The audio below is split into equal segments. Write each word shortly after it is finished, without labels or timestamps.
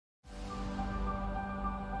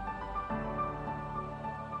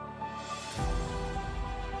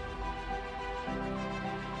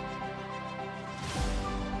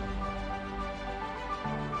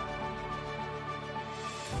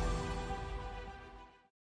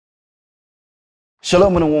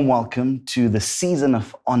Shalom and a warm welcome to the Season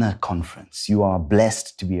of Honor Conference. You are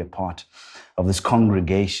blessed to be a part of this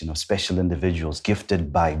congregation of special individuals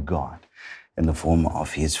gifted by God in the form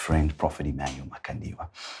of his friend, Prophet Emmanuel Makandiwa.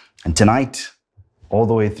 And tonight, all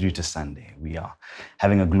the way through to Sunday, we are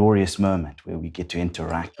having a glorious moment where we get to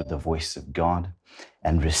interact with the voice of God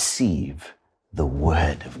and receive the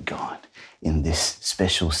word of God in this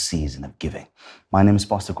special season of giving. My name is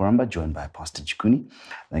Pastor Koramba, joined by Pastor Chikuni.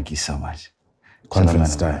 Thank you so much.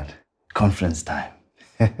 Conference time. Conference time.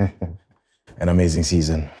 An amazing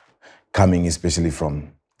season, coming especially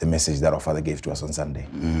from the message that our Father gave to us on Sunday.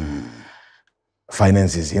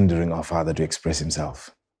 Finances hindering our Father to express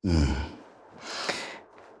himself.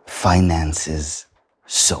 Finances,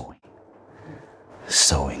 sowing.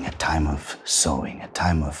 Sowing, a time of sowing, a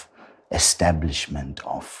time of establishment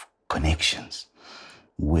of connections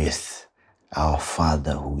with our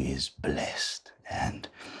Father who is blessed. And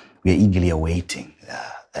we are eagerly awaiting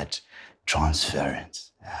that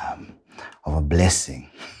transference of a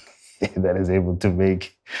blessing that is able to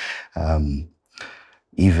make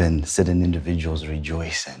even certain individuals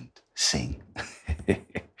rejoice and sing.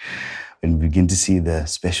 When we begin to see the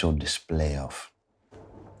special display of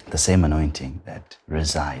the same anointing that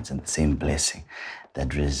resides and the same blessing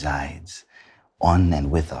that resides on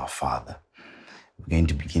and with our Father, we're going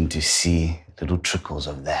to begin to see little trickles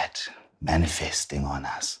of that manifesting on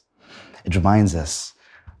us. It reminds us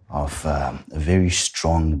of a very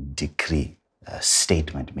strong decree, a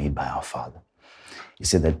statement made by our Father. He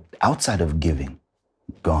said that outside of giving,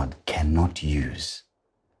 God cannot use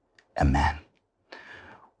a man.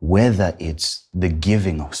 Whether it's the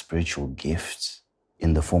giving of spiritual gifts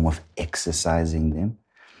in the form of exercising them,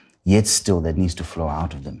 yet still that needs to flow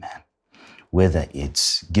out of the man. Whether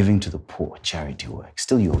it's giving to the poor, charity work,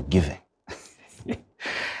 still you're giving.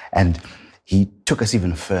 And he took us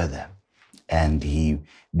even further. And he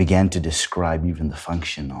began to describe even the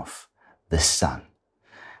function of the sun,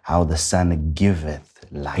 how the sun giveth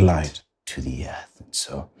light to the earth. And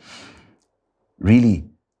so really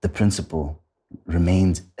the principle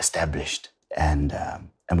remains established. And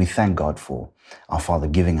we thank God for our Father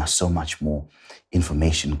giving us so much more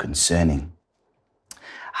information concerning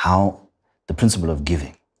how the principle of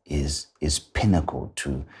giving is pinnacle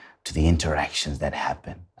to the interactions that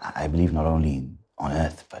happen, I believe, not only on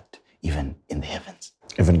earth, but even in the heavens.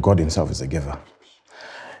 Even God himself is a giver.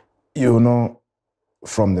 You know,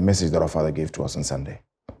 from the message that our Father gave to us on Sunday,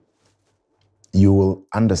 you will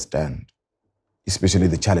understand, especially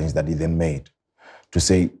the challenge that he then made to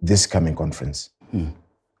say, this coming conference,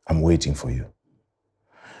 I'm waiting for you.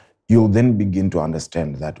 You'll then begin to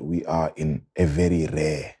understand that we are in a very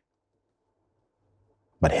rare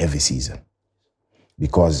but heavy season,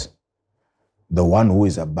 because the one who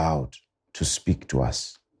is about to speak to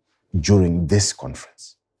us during this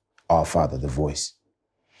conference, our Father, the voice,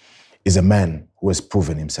 is a man who has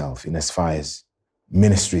proven himself in as far as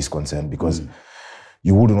ministry is concerned, because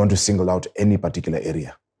you wouldn't want to single out any particular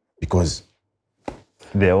area because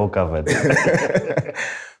they're all covered.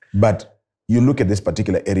 But you look at this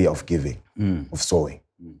particular area of giving, of sowing,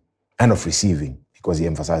 and of receiving, because he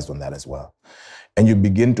emphasized on that as well. And you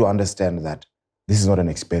begin to understand that this is not an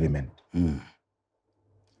experiment.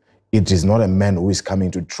 It is not a man who is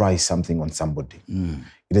coming to try something on somebody.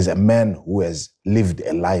 It is a man who has lived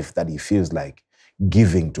a life that he feels like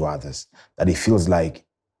giving to others, that he feels like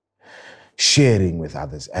sharing with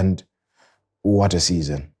others. And what a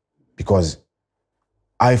season. Because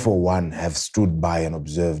I, for one, have stood by and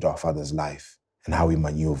observed our Father's life and how he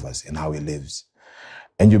maneuvers and how he lives.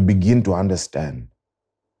 And you begin to understand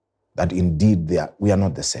that indeed we are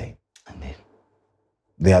not the same. Amen.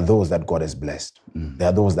 There are those that God has blessed. There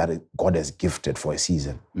are those that God has gifted for a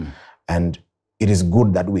season. And it is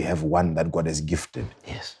good that we have one that God has gifted.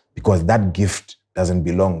 Yes. Because that gift doesn't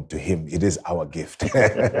belong to him. It is our gift.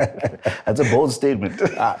 That's a bold statement.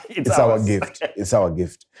 It's our gift. It's our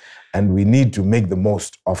gift. And we need to make the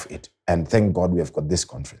most of it. And thank God we have got this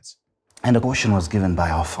conference. And a caution was given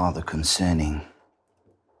by our Father concerning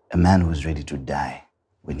a man who is ready to die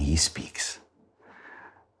when he speaks.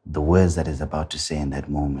 The words that is about to say in that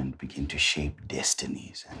moment begin to shape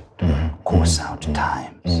destinies and course out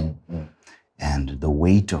times. And the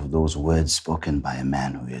weight of those words spoken by a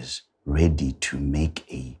man who is ready to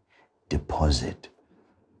make a deposit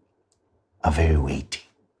are very weighty.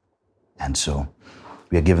 And so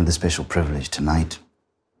we are given the special privilege tonight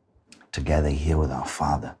to gather here with our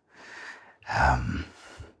Father,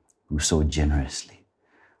 who so generously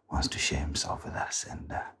wants to share himself with us.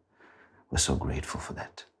 And we're so grateful for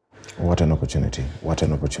that. What an opportunity. What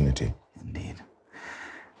an opportunity. Indeed.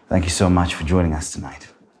 Thank you so much for joining us tonight.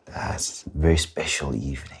 It's a very special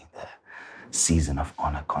evening, the Season of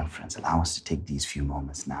Honor Conference. Allow us to take these few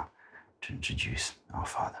moments now to introduce our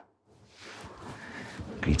Father.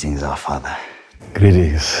 Greetings, our Father.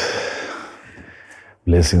 Greetings.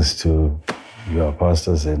 Blessings to your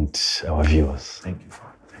pastors and our viewers. Thank you,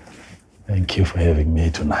 Father. Thank you for having me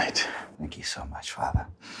tonight. Thank you so much, Father.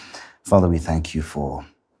 Father, we thank you for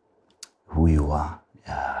who you are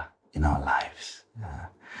in our lives.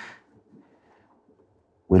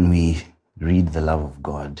 When we read the love of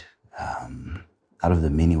God, out of the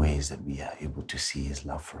many ways that we are able to see his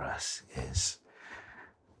love for us is,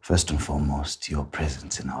 first and foremost, your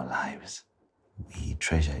presence in our lives. We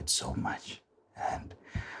treasure it so much, and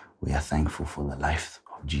we are thankful for the life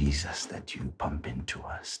of Jesus that you pump into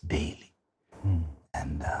us daily.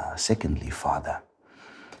 And secondly, Father,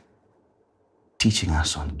 teaching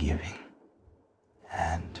us on giving,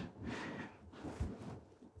 and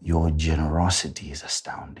your generosity is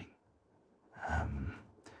astounding.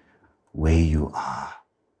 Where you are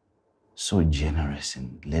so generous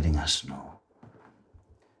in letting us know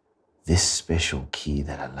this special key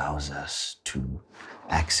that allows us to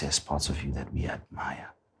access parts of you that we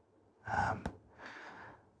admire,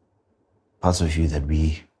 parts of you that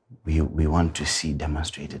we want to see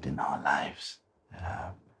demonstrated in our lives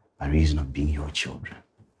by reason of being your children.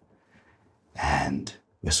 And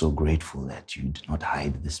we're so grateful that you did not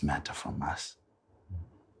hide this matter from us.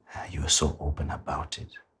 You are so open about it.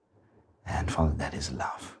 And Father, that is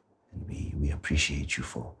love. And we appreciate you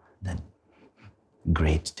for that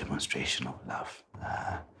great demonstration of love.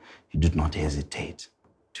 You did not hesitate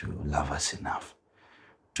to love us enough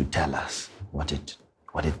to tell us what it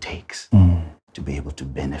takes to be able to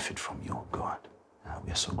benefit from your God.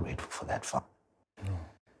 We are so grateful for that, Father.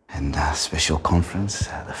 And special conference,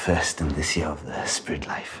 the first in this year of the Spirit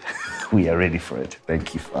Life. We are ready for it.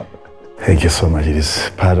 Thank you, Father. Thank you so much. It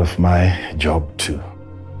is part of my job to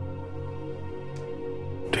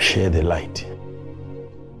share the light.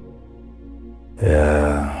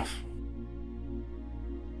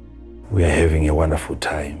 We are having a wonderful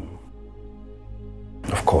time,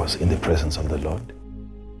 of course, in the presence of the Lord.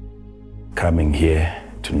 Coming here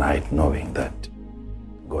tonight knowing that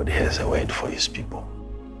God has a word for his people.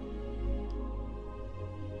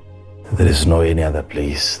 There is no any other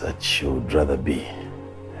place that you would rather be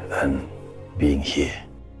than being here.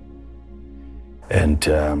 And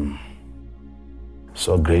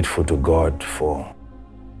so grateful to God for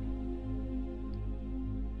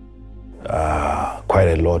quite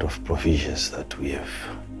a lot of provisions that we have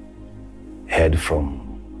had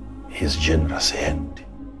from his generous hand,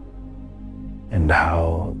 and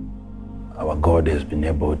how our God has been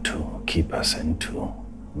able to keep us and to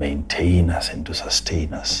maintain us and to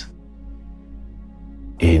sustain us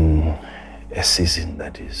in a season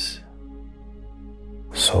that is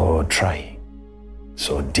so trying,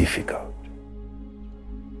 so difficult.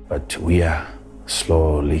 But we are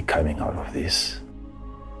slowly coming out of this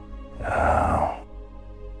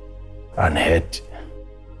unhurt,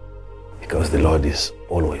 because the Lord is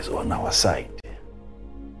always on our side.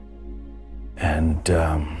 And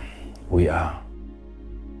we are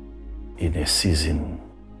in a season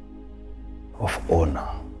of honor.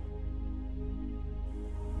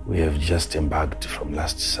 We have just embarked from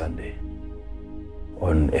last Sunday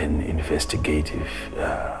on an investigative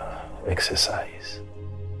exercise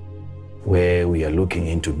where we are looking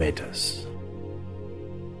into matters,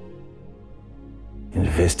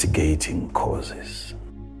 investigating causes.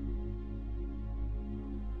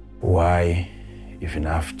 Why, even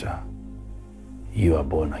after you are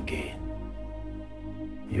born again,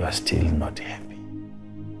 you are still not happy?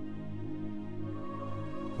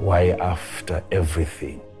 Why, after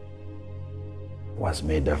everything was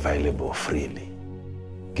made available freely,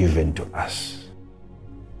 given to us,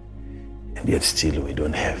 and yet still we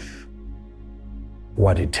don't have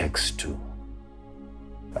what it takes to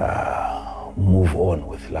move on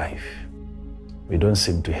with life? We don't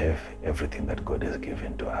seem to have everything that God has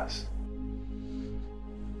given to us.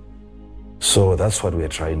 So that's what we're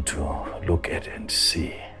trying to look at and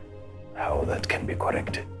see how that can be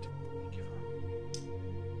corrected.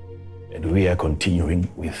 And we are continuing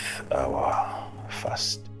with our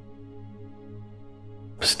fast,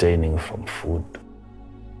 abstaining from food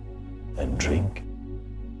and drink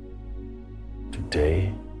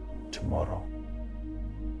today, tomorrow,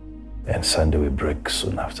 and Sunday we break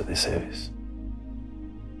soon after the service.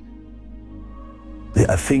 There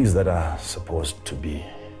are things that are supposed to be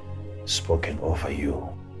spoken over you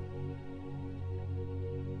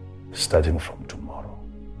starting from tomorrow.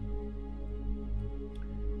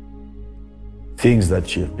 Things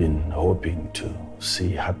that you've been hoping to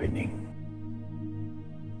see happening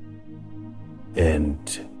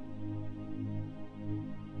And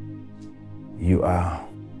you are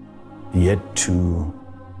yet to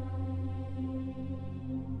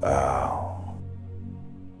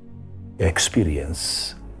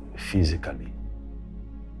experience physically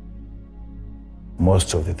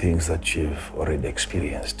most of the things that you've already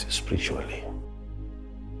experienced spiritually.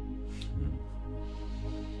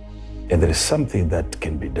 And there is something that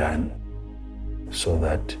can be done so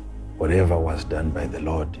that whatever was done by the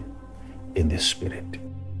Lord in the Spirit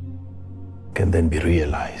can then be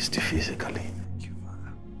realized physically. Thank you,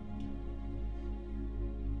 Father.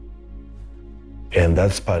 And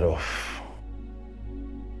that's part of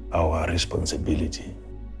our responsibility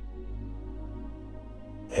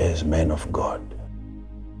as men of God,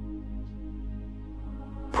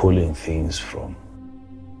 pulling things from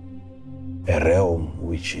a realm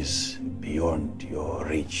which is beyond your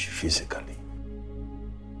reach physically.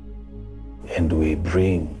 And we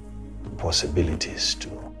bring possibilities to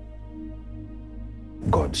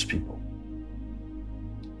God's people.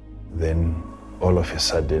 Then all of a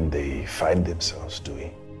sudden they find themselves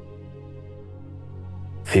doing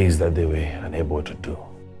things that they were unable to do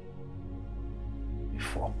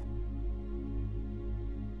before.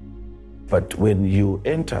 But when you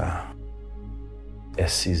enter a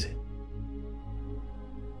season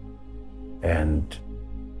and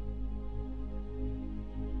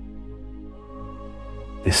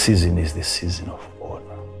the season is the season of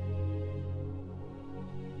honor,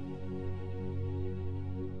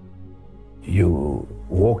 you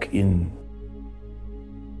walk in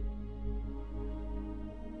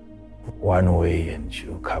one way and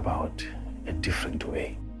you come out a different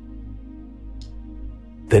way.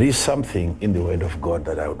 There is something in the Word of God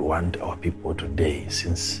that I would want our people today,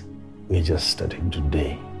 since we're just starting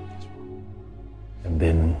today. And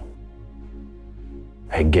then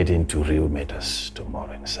I get into real matters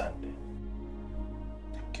tomorrow and Sunday.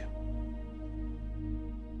 Thank you.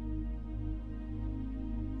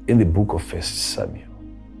 In the book of 1 Samuel,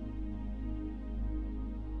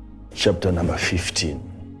 chapter number 15,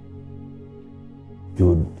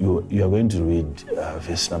 you are going to read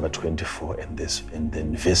verse number 24 and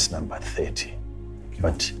then verse number 30.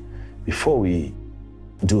 But before we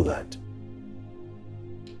do that,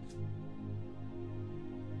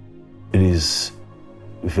 it is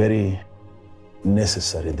very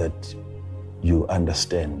necessary that you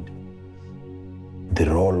understand the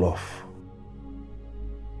role of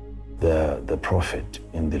the prophet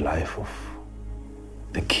in the life of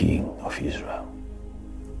the king of Israel,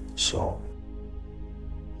 Saul.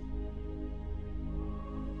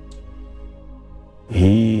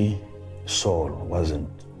 Saul wasn't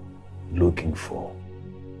looking for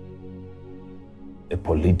a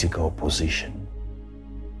political position.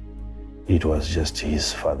 It was just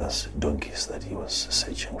his father's donkeys that he was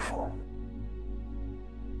searching for.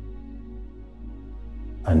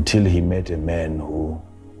 Until he met a man who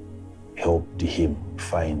helped him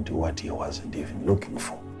find what he wasn't even looking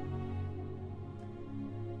for.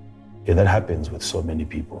 And that happens with so many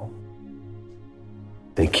people.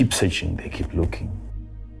 They keep searching, they keep looking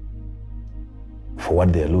for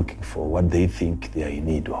what they're looking for, what they think they are in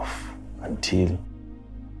need of, until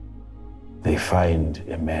they find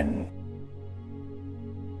a man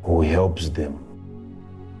who helps them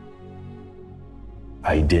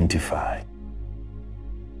identify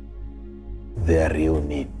their real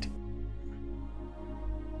need.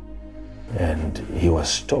 And he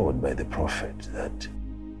was told by the prophet that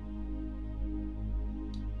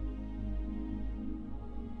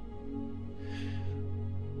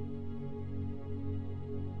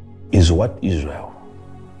is what Israel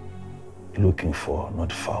looking for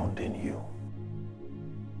not found in you?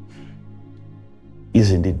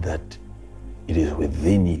 Isn't it that it is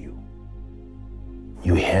within you?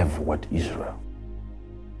 You have what Israel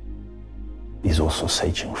is also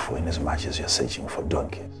searching for, in as much as you're searching for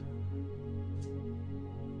donkeys.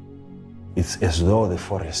 It's as though the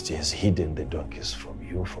forest has hidden the donkeys from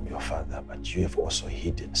you, from your father, but you have also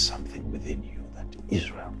hidden something within you that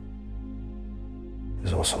Israel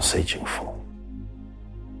is also searching for.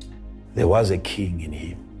 There was a king in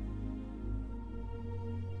him,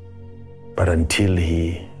 but until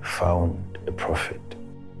he found a prophet,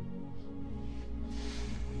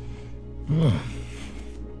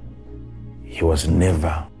 he was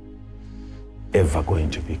never, ever going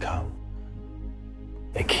to become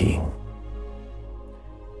a king.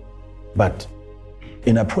 But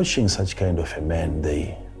in approaching such kind of a man,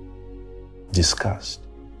 they discussed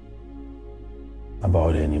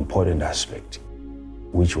about an important aspect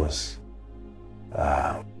which was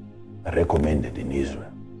recommended in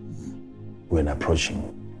Israel when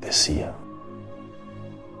approaching the seer.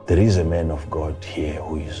 There is a man of God here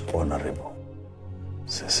who is honorable.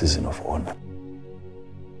 It's a season of honor.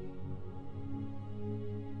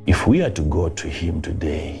 If we are to go to him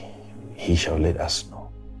today, he shall let us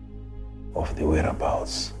know of the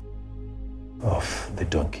whereabouts of the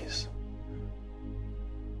donkeys.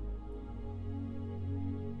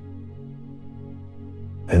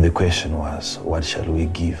 And the question was, what shall we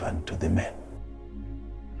give unto the men?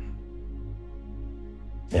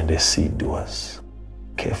 And the seed was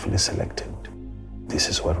carefully selected. This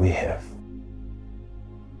is what we have.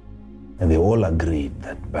 And they all agreed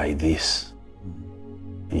that by this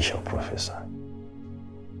he shall prophesy.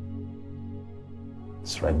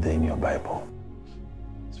 It's right there in your Bible.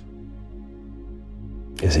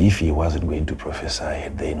 As if he wasn't going to prophesy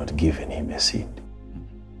had they not given him a seed.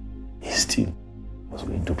 He still was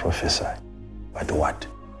going to prophesy. But what?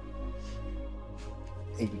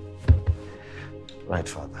 Right,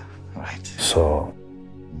 Father. Right. So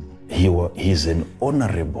he's an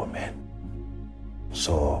honorable man.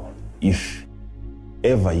 So if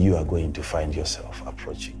ever you are going to find yourself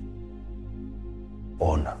approaching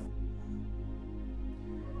honor,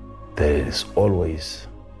 there is always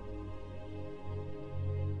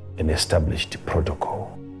an established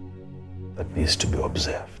protocol that needs to be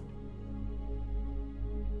observed.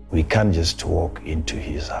 We can't just walk into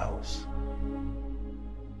his house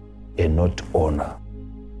and not honor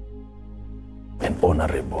an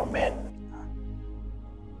honorable man.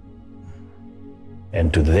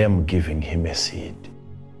 And to them, giving him a seed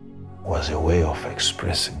was a way of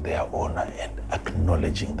expressing their honor and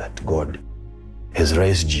acknowledging that God has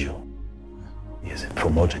raised you, he has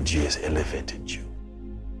promoted you, he has elevated you.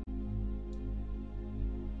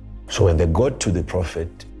 So when they got to the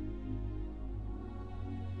prophet,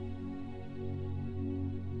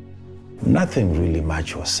 nothing really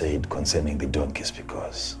much was said concerning the donkeys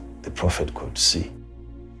because the prophet could see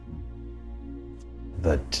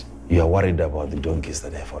that you are worried about the donkeys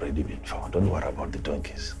that have already been found. Don't worry about the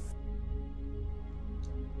donkeys.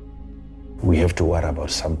 We have to worry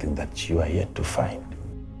about something that you are yet to find.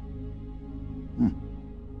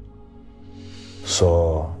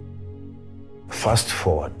 So, fast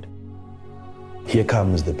forward. Here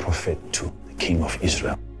comes the prophet to the king of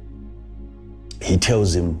Israel. He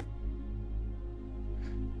tells him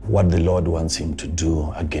what the Lord wants him to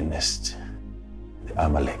do against the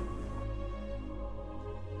Amalek.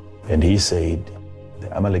 And he said,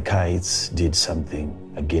 the Amalekites did something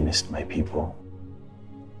against my people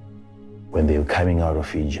when they were coming out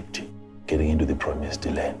of Egypt, getting into the promised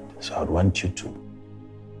land. So I would want you to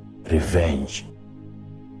revenge.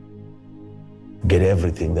 Get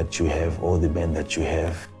everything that you have, all the men that you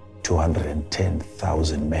have,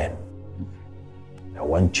 210,000 men. I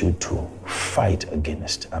want you to fight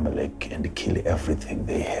against Amalek and kill everything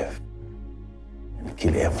they have and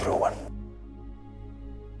kill everyone.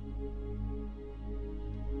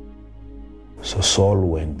 So Saul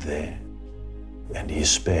went there and he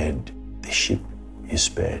spared the sheep, he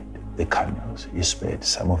spared the camels, he spared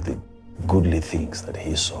some of the goodly things that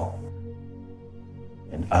he saw.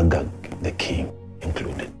 And Agag, the king,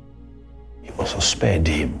 included. He also spared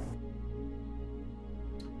him.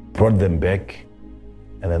 Brought them back,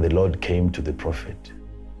 and then the Lord came to the prophet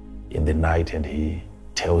in the night and he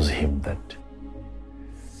tells him that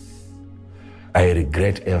I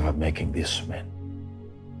regret ever making this man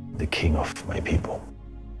the king of my people.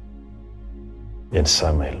 And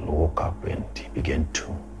Samuel woke up and he began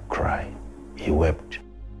to cry. He wept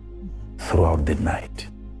throughout the night.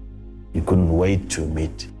 He couldn't wait to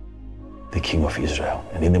meet the king of Israel.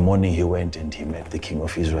 And in the morning he went and he met the king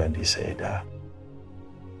of Israel and he said,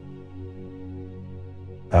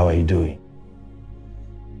 how are you doing?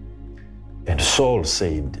 And Saul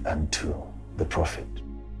said unto the prophet,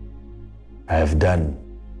 I have done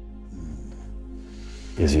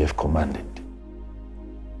as you have commanded.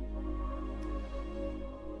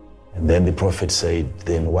 And then the prophet said,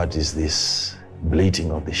 then what is this bleating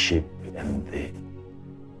of the sheep and the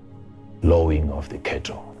lowing of the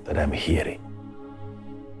cattle that I'm hearing?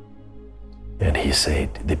 And he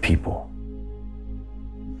said, the people,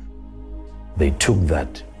 they took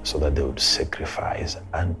that so that they would sacrifice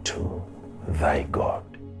unto thy God.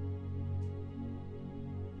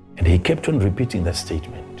 And he kept on repeating that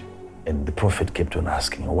statement. And the prophet kept on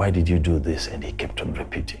asking, why did you do this? And he kept on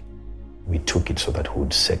repeating, we took it so that we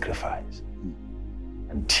would sacrifice.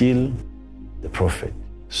 Until the prophet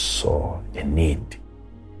saw a need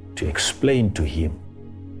to explain to him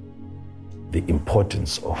the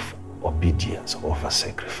importance of obedience over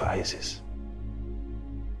sacrifices.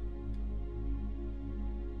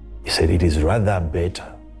 He said, it is rather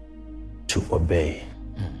better to obey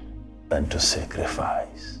than to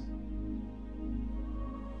sacrifice.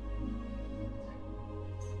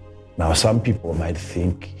 Now, some people might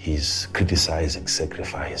think he's criticizing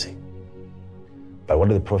sacrificing. But what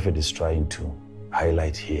the prophet is trying to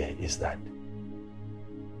highlight here is that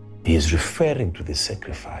he is referring to the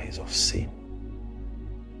sacrifice of sin.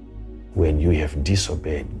 When you have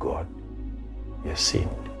disobeyed God, you have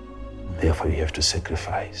sinned. Therefore, you have to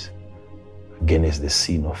sacrifice against the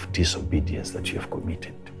sin of disobedience that you have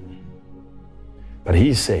committed. But he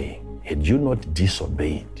is saying, had you not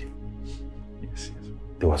disobeyed,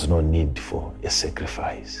 there was no need for a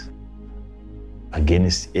sacrifice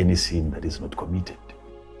against any sin that is not committed.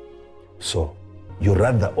 So you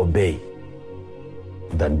rather obey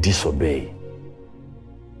than disobey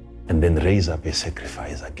and then raise up a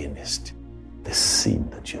sacrifice against the sin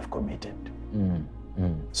that you have committed.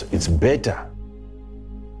 So it's better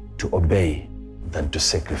to obey than to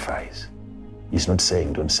sacrifice. He's not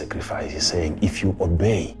saying don't sacrifice. He's saying if you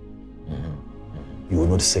obey, you will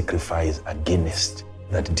not sacrifice against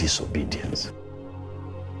that disobedience.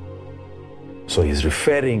 So he's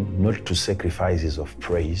referring not to sacrifices of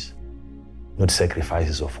praise, not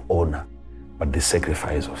sacrifices of honor, but the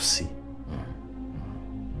sacrifice of sin.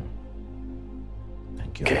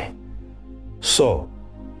 Thank you. Okay. So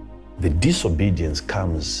the disobedience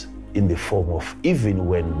comes in the form of even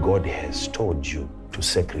when God has told you to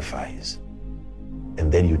sacrifice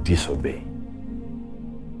and then you disobey.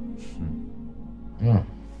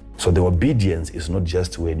 So the obedience is not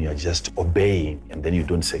just when you are just obeying and then you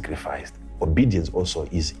don't sacrifice. Obedience also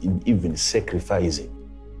is in even sacrificing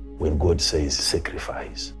when God says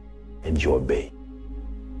sacrifice and you obey.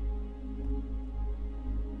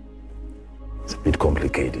 It's a bit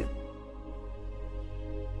complicated.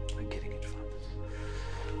 I'm getting it, Father.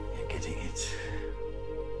 You're getting it.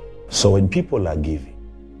 So when people are giving,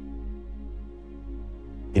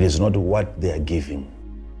 it is not what they are giving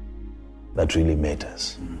that really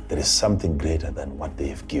matters. There is something greater than what they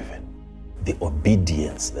have given. The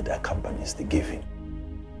obedience that accompanies the giving.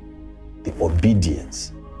 The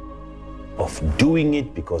obedience of doing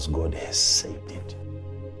it because God has said it.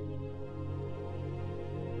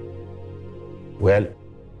 Well,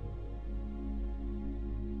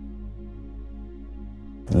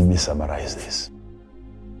 let me summarize this.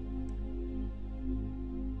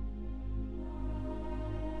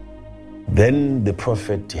 Then the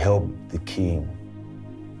prophet helped the king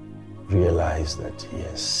realize that he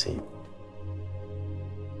has sinned.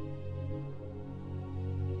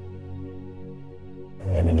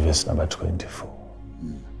 And in verse number 24.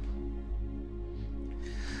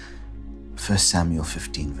 1 Samuel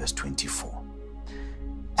 15, verse 24.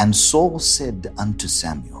 And Saul said unto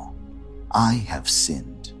Samuel, I have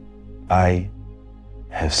sinned. I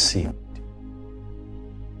have sinned.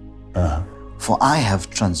 For I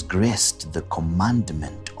have transgressed the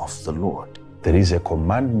commandment of the Lord. There is a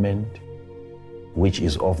commandment which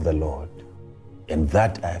is of the Lord, and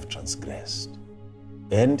that I have transgressed.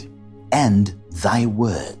 And thy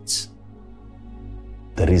words.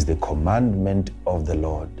 There is the commandment of the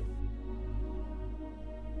Lord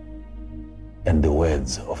and the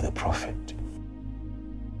words of the prophet.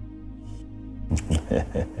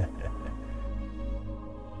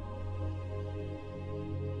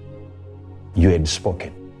 You had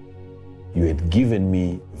spoken. You had given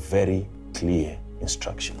me very clear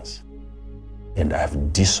instructions, and I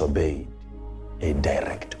have disobeyed a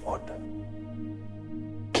direct order.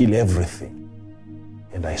 Kill everything,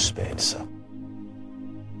 and I spared some.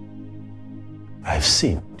 I've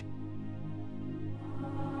sinned.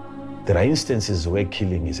 There are instances where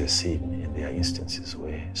killing is a sin, and there are instances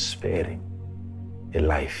where sparing a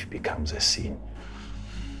life becomes a sin.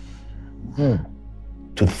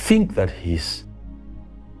 To think that he's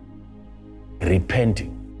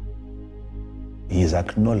repenting, he is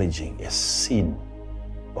acknowledging a sin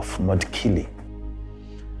of not killing.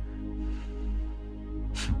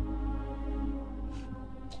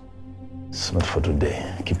 It's not for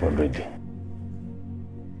today. Keep on reading.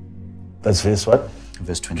 That's verse what?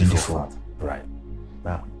 Verse 24. Right.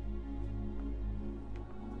 Now,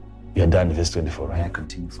 you're done, verse 24, May I right?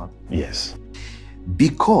 continue, Father? Yes.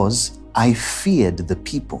 Because I feared the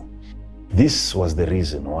people. This was the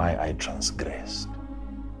reason why I transgressed.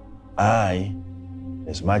 I,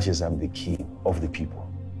 as much as I'm the king of the people,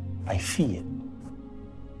 I feared.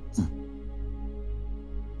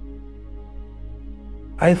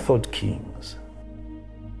 I thought kings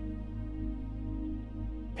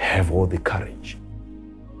have all the courage.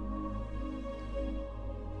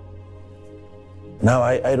 Now,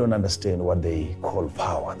 I don't understand what they call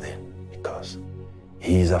power then, because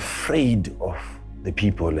he is afraid of the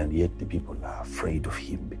people, and yet the people are afraid of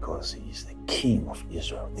him because he is the king of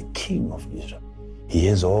Israel, the king of Israel. He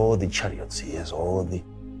has all the chariots, he has all the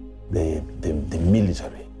the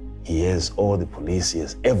military, he has all the police, he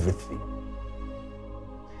has everything.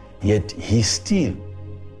 Yet he still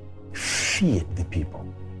feared the people.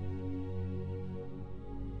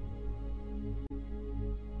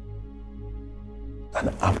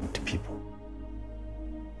 Unarmed people.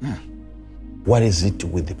 What is it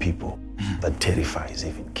with the people that terrifies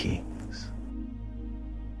even kings?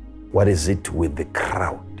 What is it with the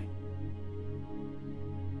crowd?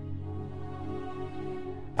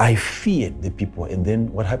 I feared the people, and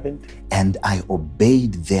then what happened? And I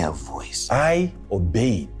obeyed their voice. I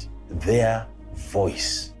obeyed their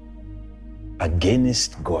voice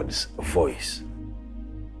against God's voice.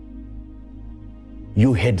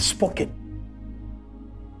 You had spoken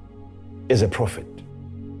as a prophet,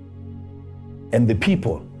 and the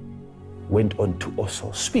people went on to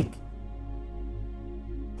also speak.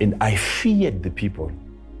 And I feared the people,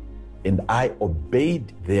 and I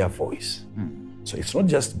obeyed their voice. So it's not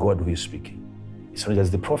just God who is speaking. It's not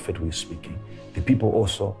just the prophet who is speaking. The people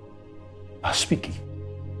also are speaking.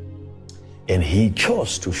 And he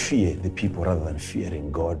chose to fear the people rather than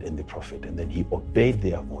fearing God and the prophet. And then he obeyed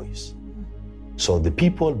their voice. So the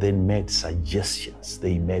people then made suggestions.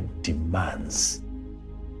 They made demands.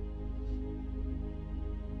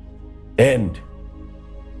 And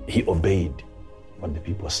he obeyed what the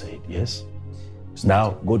people said, yes?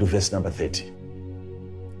 Now go to verse number 30.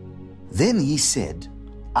 Then he said,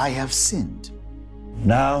 I have sinned.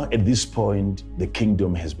 Now, at this point, the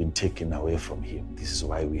kingdom has been taken away from him. This is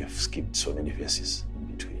why we have skipped so many verses in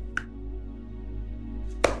between.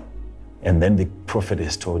 And then the prophet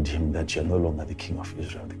has told him that you're no longer the king of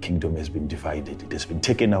Israel. The kingdom has been divided. It has been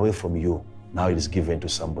taken away from you. Now it is given to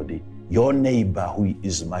somebody, your neighbor, who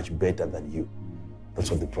is much better than you.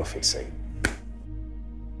 That's what the prophet said.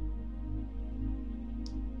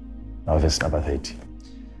 Now, verse number 30.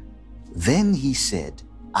 Then he said,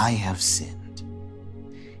 I have sinned.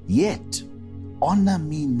 Yet honor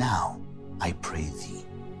me now, I pray thee.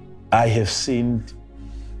 I have sinned,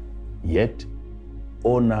 yet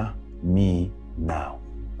honor me now.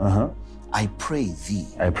 I pray thee.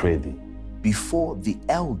 I pray thee. Before the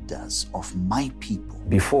elders of my people.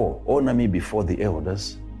 Honor me before the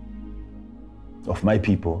elders of my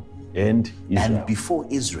people and Israel. And before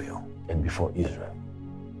Israel. And before Israel.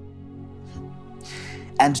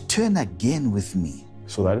 And turn again with me.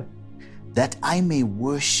 So that I may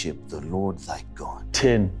worship the Lord thy God.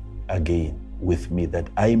 Turn again with me that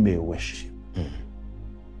I may worship.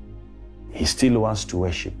 He still wants to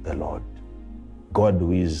worship the Lord. God,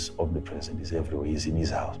 who is omnipresent, is everywhere. He's in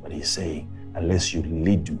his house. But he's saying, unless you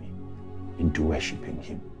lead me into worshiping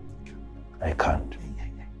him, I can't.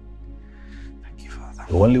 Thank you, Father.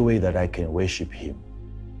 The only way that I can worship him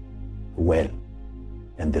well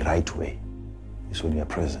and the right way is when you are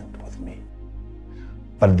present with me.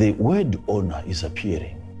 But the word honor is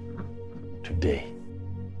appearing today.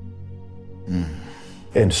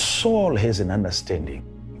 And Saul has an understanding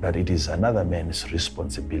that it is another man's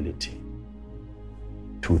responsibility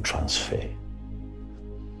to transfer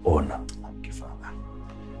honor. Thank you, Father.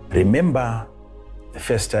 Remember, the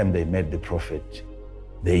first time they met the prophet,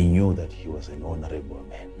 they knew that he was an honorable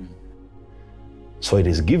man. So it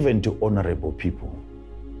is given to honorable people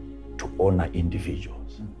to honor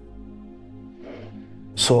individuals.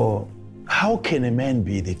 So how can a man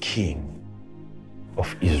be the king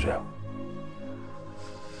of Israel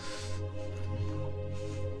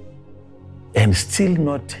and still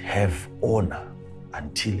not have honor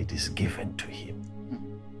until it is given to him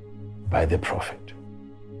by the prophet?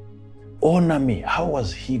 Honor me. How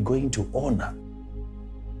was he going to honor?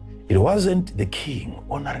 It wasn't the king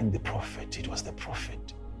honoring the prophet, it was the prophet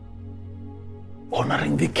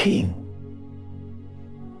honoring the king.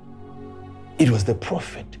 It was the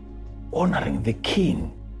prophet honoring the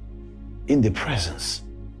king in the presence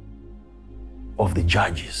of the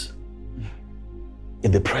judges,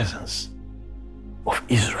 in the presence of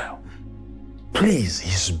Israel. Please,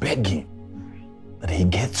 he's begging that he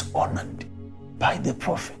gets honored by the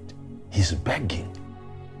prophet. He's begging.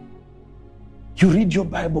 You read your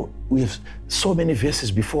Bible, we have so many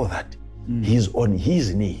verses before that. He's on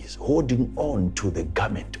his knees, holding on to the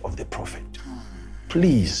garment of the prophet.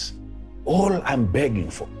 Please, all I'm begging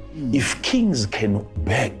for, if kings can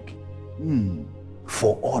beg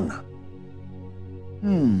for honor,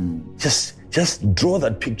 just draw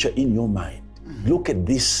that picture in your mind. Look at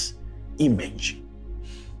this image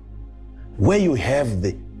where you have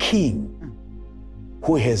the king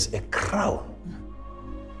who has a crown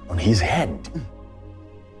on his head.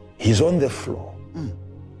 He's on the floor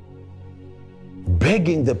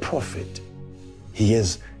begging the prophet. He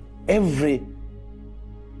has every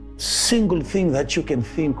single thing that you can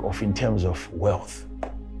think of in terms of wealth.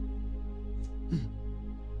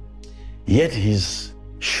 Yet he's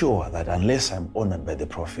sure that unless I'm honored by the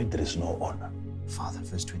prophet, there is no honor. Father,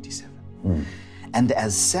 verse 27. And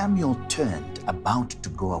as Samuel turned about to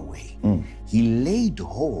go away, he laid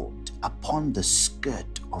hold upon the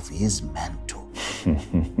skirt of his mantle,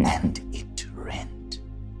 and it rent.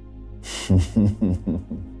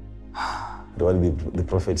 What did the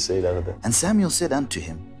prophet say that? And Samuel said unto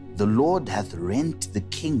him, the Lord hath rent the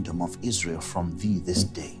kingdom of Israel from thee this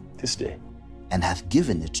day. This day. And hath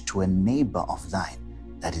given it to a neighbor of thine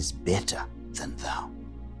that is better than thou.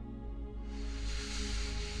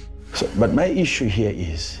 So, but my issue here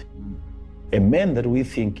is a man that we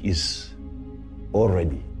think is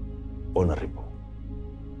already honorable.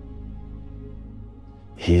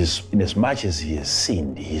 He's, in as much as he has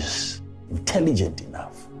sinned, he's intelligent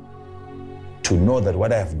enough to know that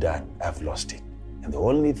what I have done, I've lost it. And the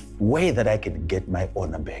only way that I can get my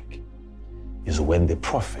honor back is when the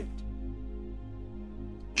prophet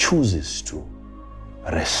chooses to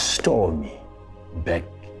restore me back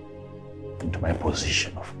into my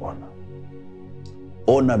position of honor.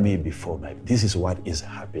 Honor me before my... This is what is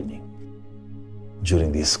happening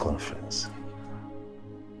during this conference.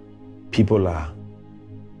 People are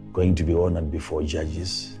going to be honored before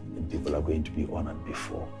judges, and people are going to be honored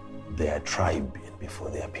before their tribe and before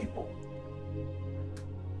their people.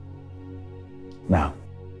 Now,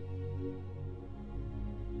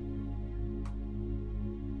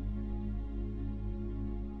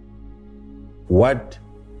 what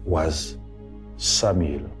was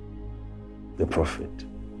Samuel, the prophet,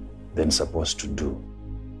 then supposed to do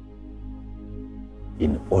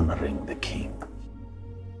in honoring the king?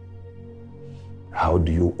 How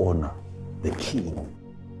do you honor the king?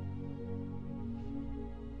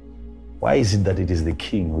 Why is it that it is the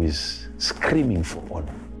king who is screaming for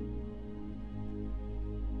honor?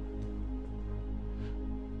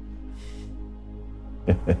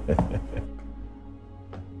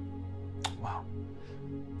 Wow.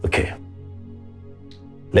 Okay.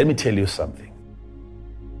 Let me tell you something.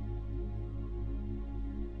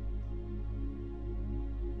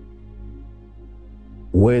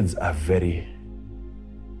 Words are very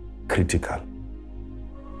critical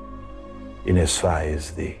in as far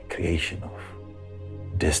as the creation of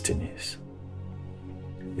destinies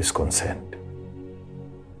is concerned.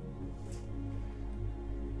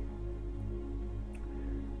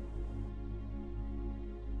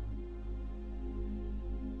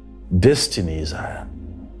 Destinies are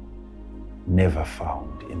never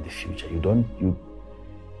found in the future. You don't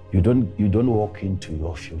walk into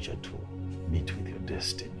your future to meet with your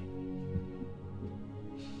destiny.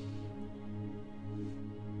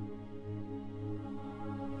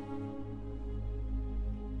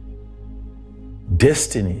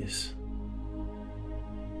 Destinies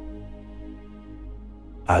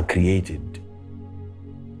are created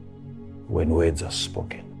when words are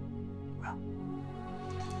spoken.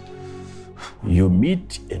 You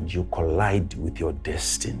meet and you collide with your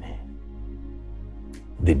destiny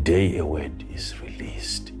the day a word is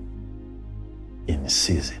released in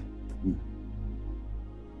season.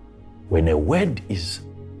 When a word is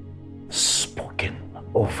spoken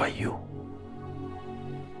over you,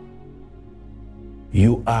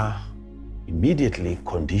 you are immediately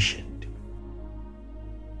conditioned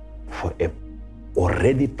for a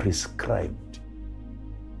already prescribed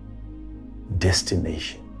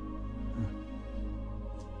destination.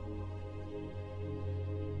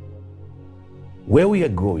 Where we are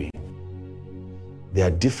going, there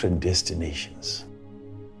are different destinations.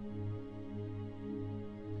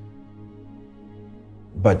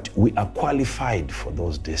 But we are qualified for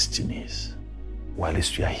those destinies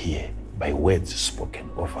whilst we are here by words spoken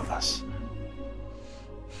over us.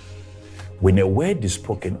 When a word is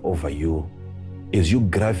spoken over you, as you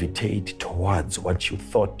gravitate towards what you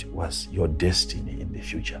thought was your destiny in the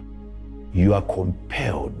future, you are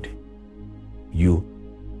compelled.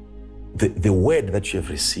 The word that you have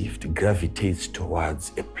received gravitates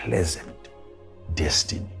towards a pleasant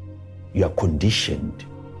destiny. You are conditioned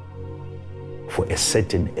for a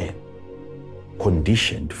certain end.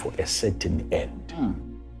 Conditioned for a certain end.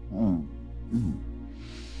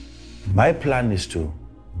 My plan is to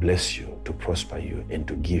bless you, to prosper you, and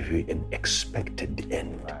to give you an expected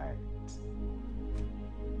end. Right.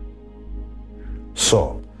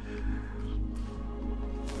 So,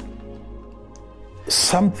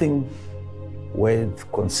 something worth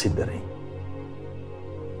considering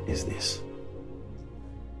is this.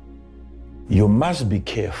 You must be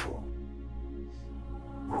careful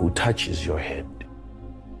who touches your head.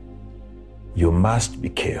 You must be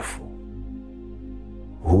careful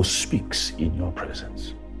who speaks in your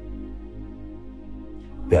presence.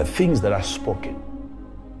 There are things that are spoken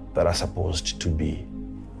that are supposed to be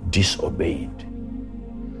disobeyed.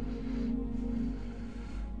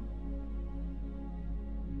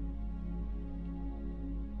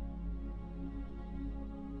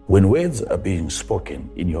 When words are being spoken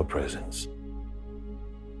in your presence,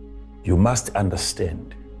 you must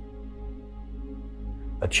understand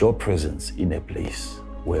that your presence in a place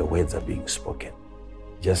where words are being spoken,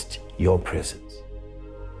 just your presence,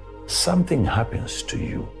 something happens to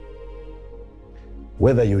you.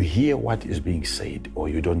 Whether you hear what is being said or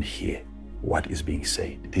you don't hear what is being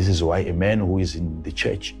said. This is why a man who is in the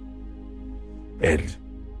church and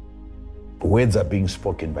words are being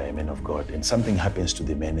spoken by a man of God and something happens to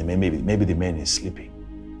the man and maybe the man is sleeping.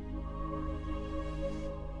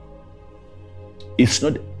 It's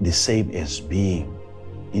not the same as being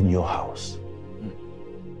in your house.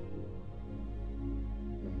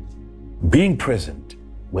 Being present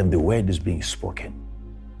when the word is being spoken,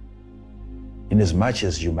 in as much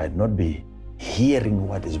as you might not be hearing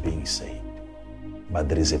what is being said, but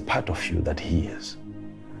there is a part of you that hears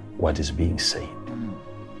what is being said.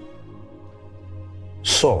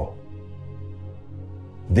 So,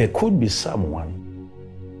 there could be someone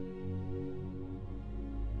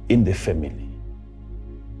in the family.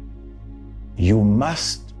 You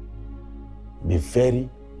must be very,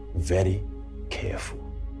 very careful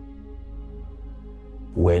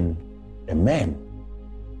when a man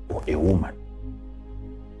or a woman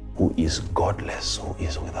who is godless, who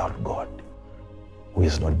is without God, who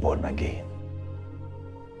is not born again,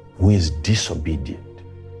 who is disobedient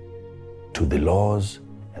to the laws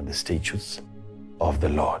and the statutes of the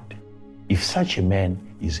Lord. If such a man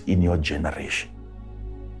is in your generation,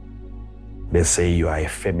 let's say you are a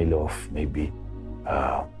family of maybe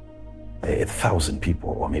 1,000 people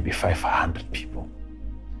or maybe 500 people,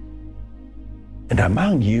 and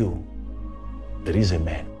among you there is a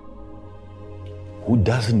man who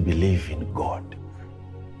doesn't believe in God.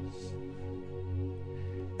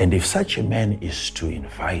 And if such a man is to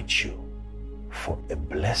invite you for a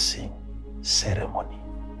blessing ceremony,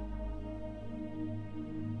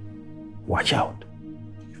 watch out.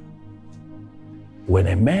 When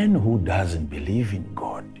a man who doesn't believe in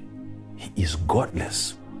God, he is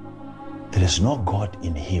godless. There is no God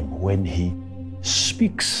in him. When he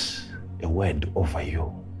speaks a word over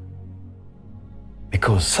you,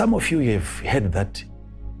 because some of you have had that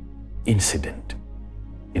incident.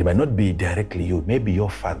 It might not be directly you. Maybe your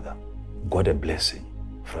father got a blessing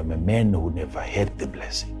from a man who never had the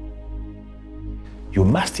blessing. You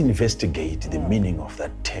must investigate the meaning of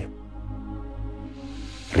that term.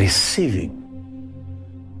 Receiving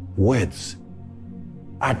words,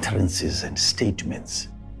 utterances, and statements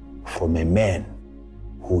from a man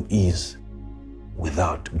who is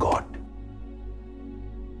without God.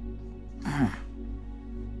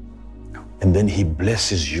 And then he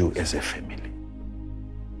blesses you as a family.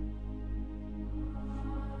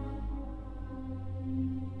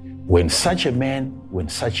 When such a man, when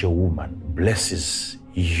such a woman blesses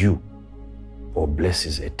you or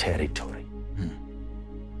blesses a territory,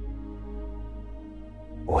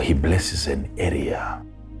 or he blesses an area,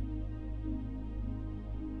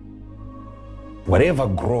 whatever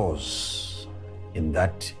grows in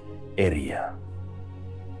that area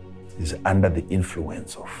is under the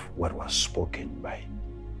influence of what was spoken by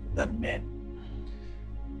that man.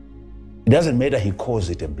 It doesn't matter he calls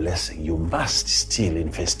it a blessing. You must still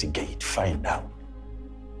investigate, find out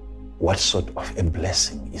what sort of a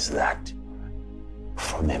blessing is that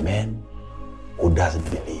from a man who doesn't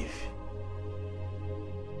believe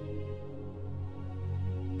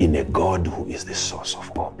in a God who is the source of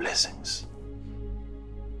all blessings.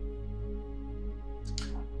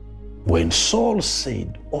 When Saul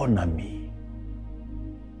said, "Honor me,"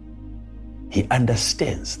 he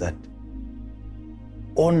understands that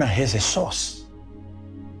honor has a source.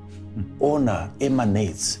 Honor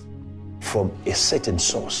emanates from a certain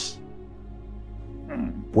source.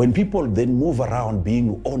 When people then move around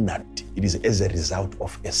being honored, it is as a result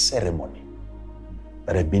of a ceremony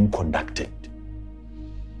that has been conducted.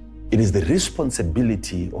 It is the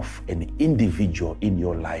responsibility of an individual in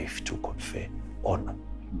your life to confer honor.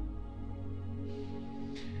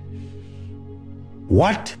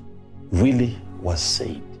 What really was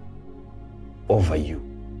said over you?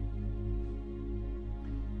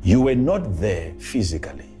 You were not there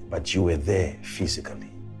physically, but you were there physically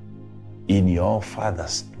in your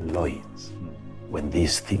father's loins when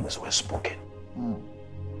these things were spoken.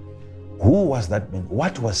 Who was that man?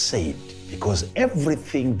 What was said? Because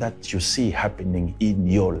everything that you see happening in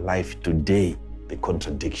your life today, the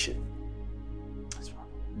contradiction,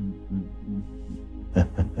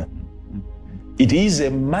 It is a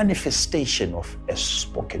manifestation of a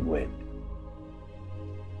spoken word.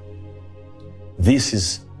 This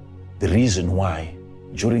is the reason why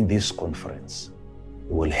during this conference,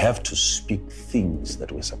 we will have to speak things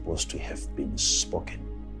that were supposed to have been spoken.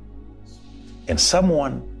 And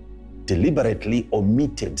someone deliberately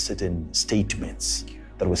omitted certain statements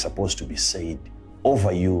that were supposed to be said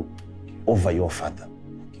over you, over your father.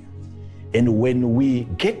 And when we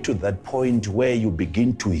get to that point where you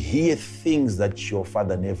begin to hear things that your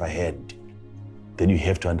father never heard, then you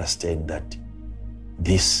have to understand that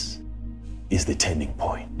this is the turning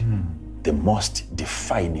point. The most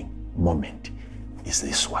defining moment is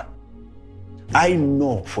this one. I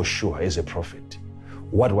know for sure as a prophet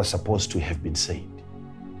what was supposed to have been said.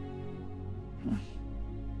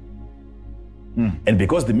 And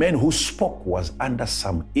because the man who spoke was under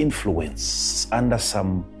some influence, under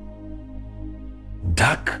some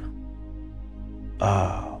dark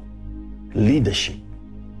leadership,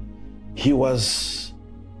 he was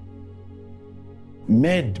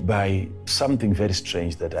made by something very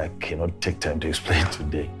strange that I cannot take time to explain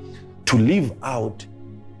today, to leave out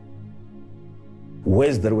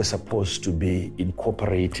words that were supposed to be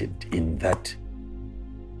incorporated in that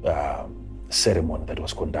ceremony that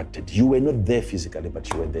was conducted. You were not there physically, but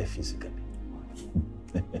you were there physically.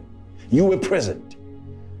 You were present.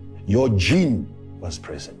 Your gene was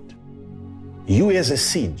present. You as a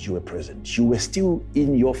seed, you were present. You were still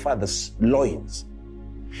in your father's loins.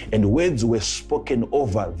 And words were spoken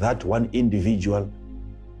over that one individual,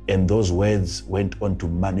 and those words went on to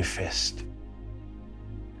manifest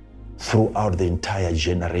throughout the entire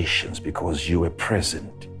generations because you were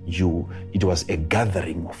present. It was a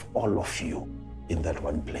gathering of all of you in that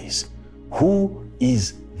one place. Who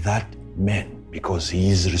is that man? Because he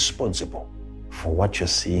is responsible for what you're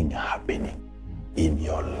seeing happening in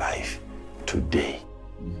your life today.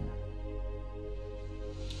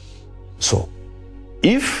 So,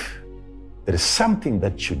 if there is something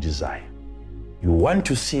that you desire, you want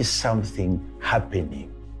to see something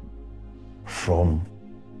happening from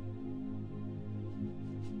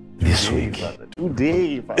this week.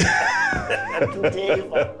 Today, Father. Today,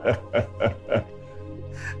 Father.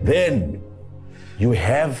 Then you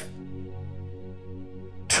have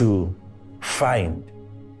to find,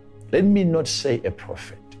 let me not say a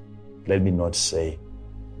prophet, let me not say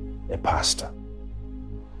a pastor.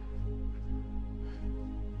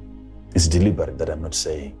 It's deliberate that I'm not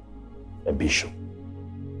saying a bishop.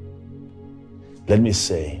 Let me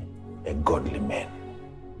say a godly man.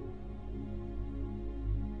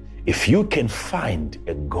 If you can find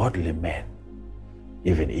a godly man,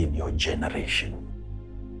 even in your generation,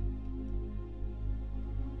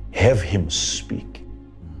 have him speak.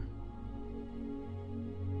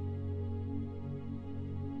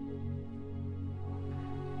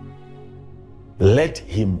 Let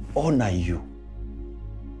him honor you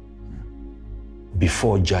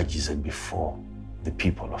before judges and before the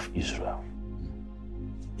people of Israel.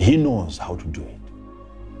 He knows how to do it.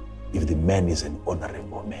 If the man is an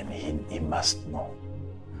honorable man, he must know.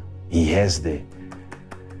 He has the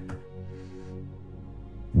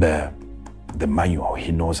manual.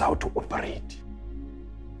 He knows how to operate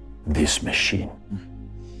this machine.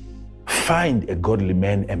 Find a godly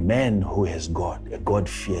man, a man who has God, a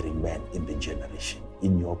God-fearing man in the generation,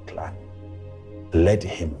 in your clan. Let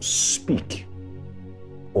him speak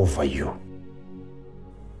over you.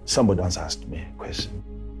 Somebody once asked me a question.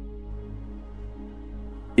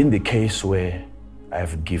 In the case where I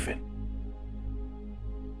have given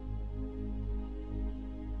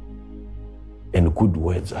and good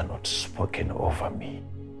words are not spoken over me,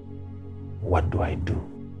 what do I do?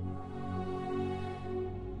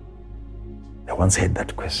 I once had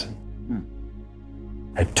that question.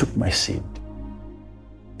 I took my seed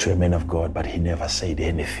to a man of God, but he never said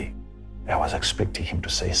anything. I was expecting him to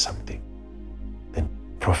say something. Then,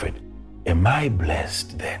 prophet, am I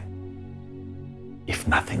blessed then if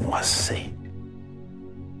nothing was said?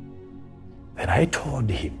 Then I told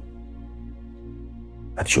him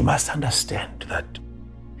that you must understand that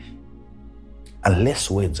unless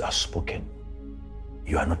words are spoken,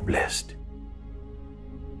 you are not blessed.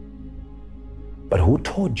 But who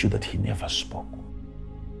told you that he never spoke?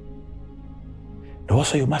 And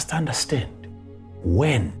also you must understand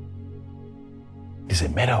when. It is a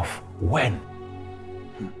matter of when.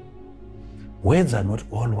 Words are not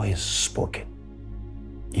always spoken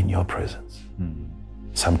in your presence.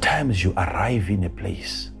 Sometimes you arrive in a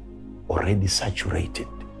place already saturated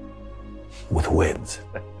with words.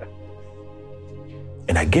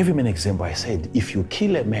 And I gave him an example. I said, if you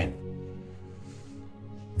kill a man,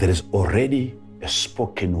 there is already a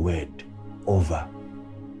spoken word over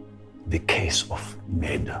the case of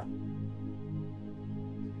murder.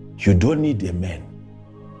 You don't need a man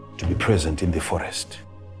to be present in the forest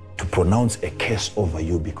to pronounce a curse over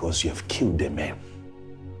you because you have killed a man.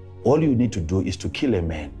 All you need to do is to kill a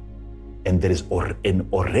man, and there is an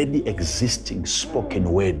already existing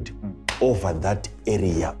spoken word over that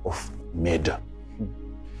area of murder.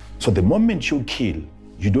 So the moment you kill,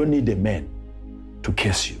 you don't need a man to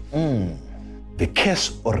curse you. The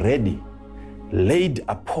curse already laid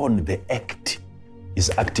upon the act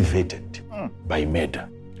is activated by murder.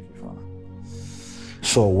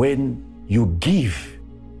 So when you give,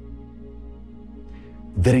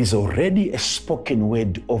 there is already a spoken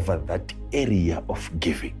word over that area of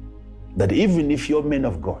giving. That even if your man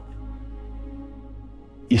of God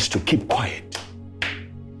is to keep quiet,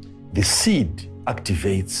 the seed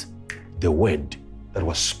activates the word that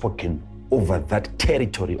was spoken over that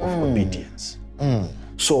territory of obedience.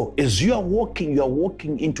 So as you are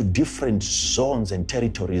walking into different zones and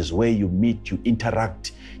territories where you meet, you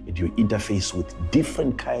interact, and you interface with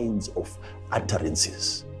different kinds of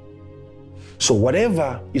utterances. So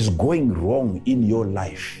whatever is going wrong in your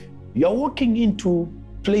life, you are walking into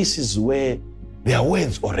places where there are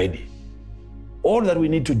words already. All that we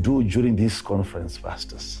need to do during this conference,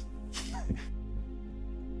 pastors,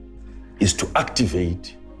 is to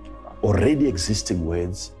activate already existing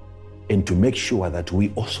words and to make sure that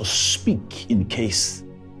we also speak in case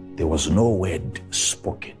there was no word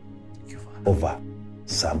spoken over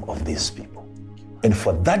some of these people. And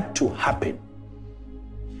for that to happen,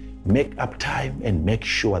 make up time and make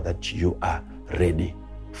sure that you are ready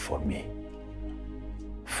for me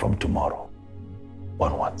from tomorrow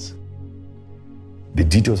onwards. The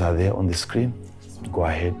details are there on the screen. Go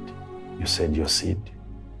ahead, you send your seed.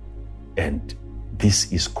 And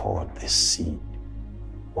this is called the seed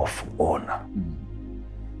of honor.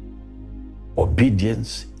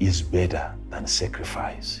 Obedience is better than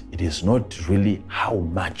sacrifice. It is not really how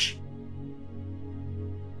much.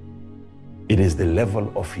 It is the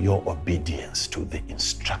level of your obedience to the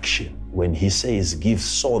instruction. When he says give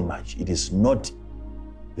so much, it is not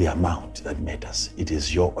the amount that matters. It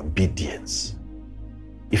is your obedience.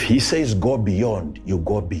 If he says go beyond, you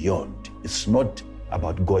go beyond. It's not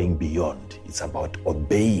about going beyond. It's about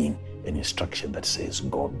obeying an instruction that says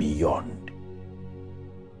go beyond.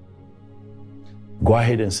 Go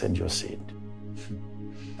ahead and send your seed.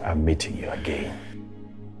 I'm meeting you again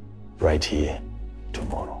right here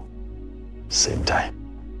tomorrow. Same time.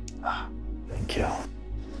 Thank you.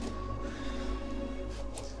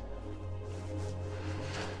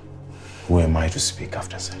 Who am I to speak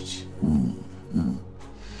after such?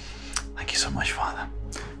 Thank you so much, Father.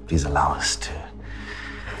 Please allow us to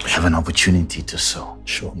have an opportunity to sow.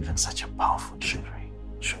 Sure. Even such a powerful delivery.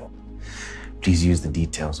 Sure. Please use the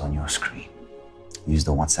details on your screen. Use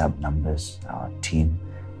the WhatsApp numbers. Our team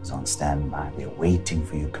is on standby. They're waiting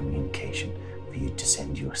for your communication, for you to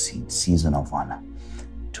send your seed. Season of honor.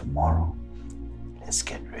 Tomorrow, let's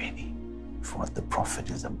get ready for what the prophet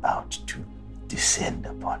is about to descend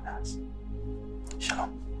upon us.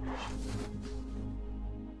 Shalom.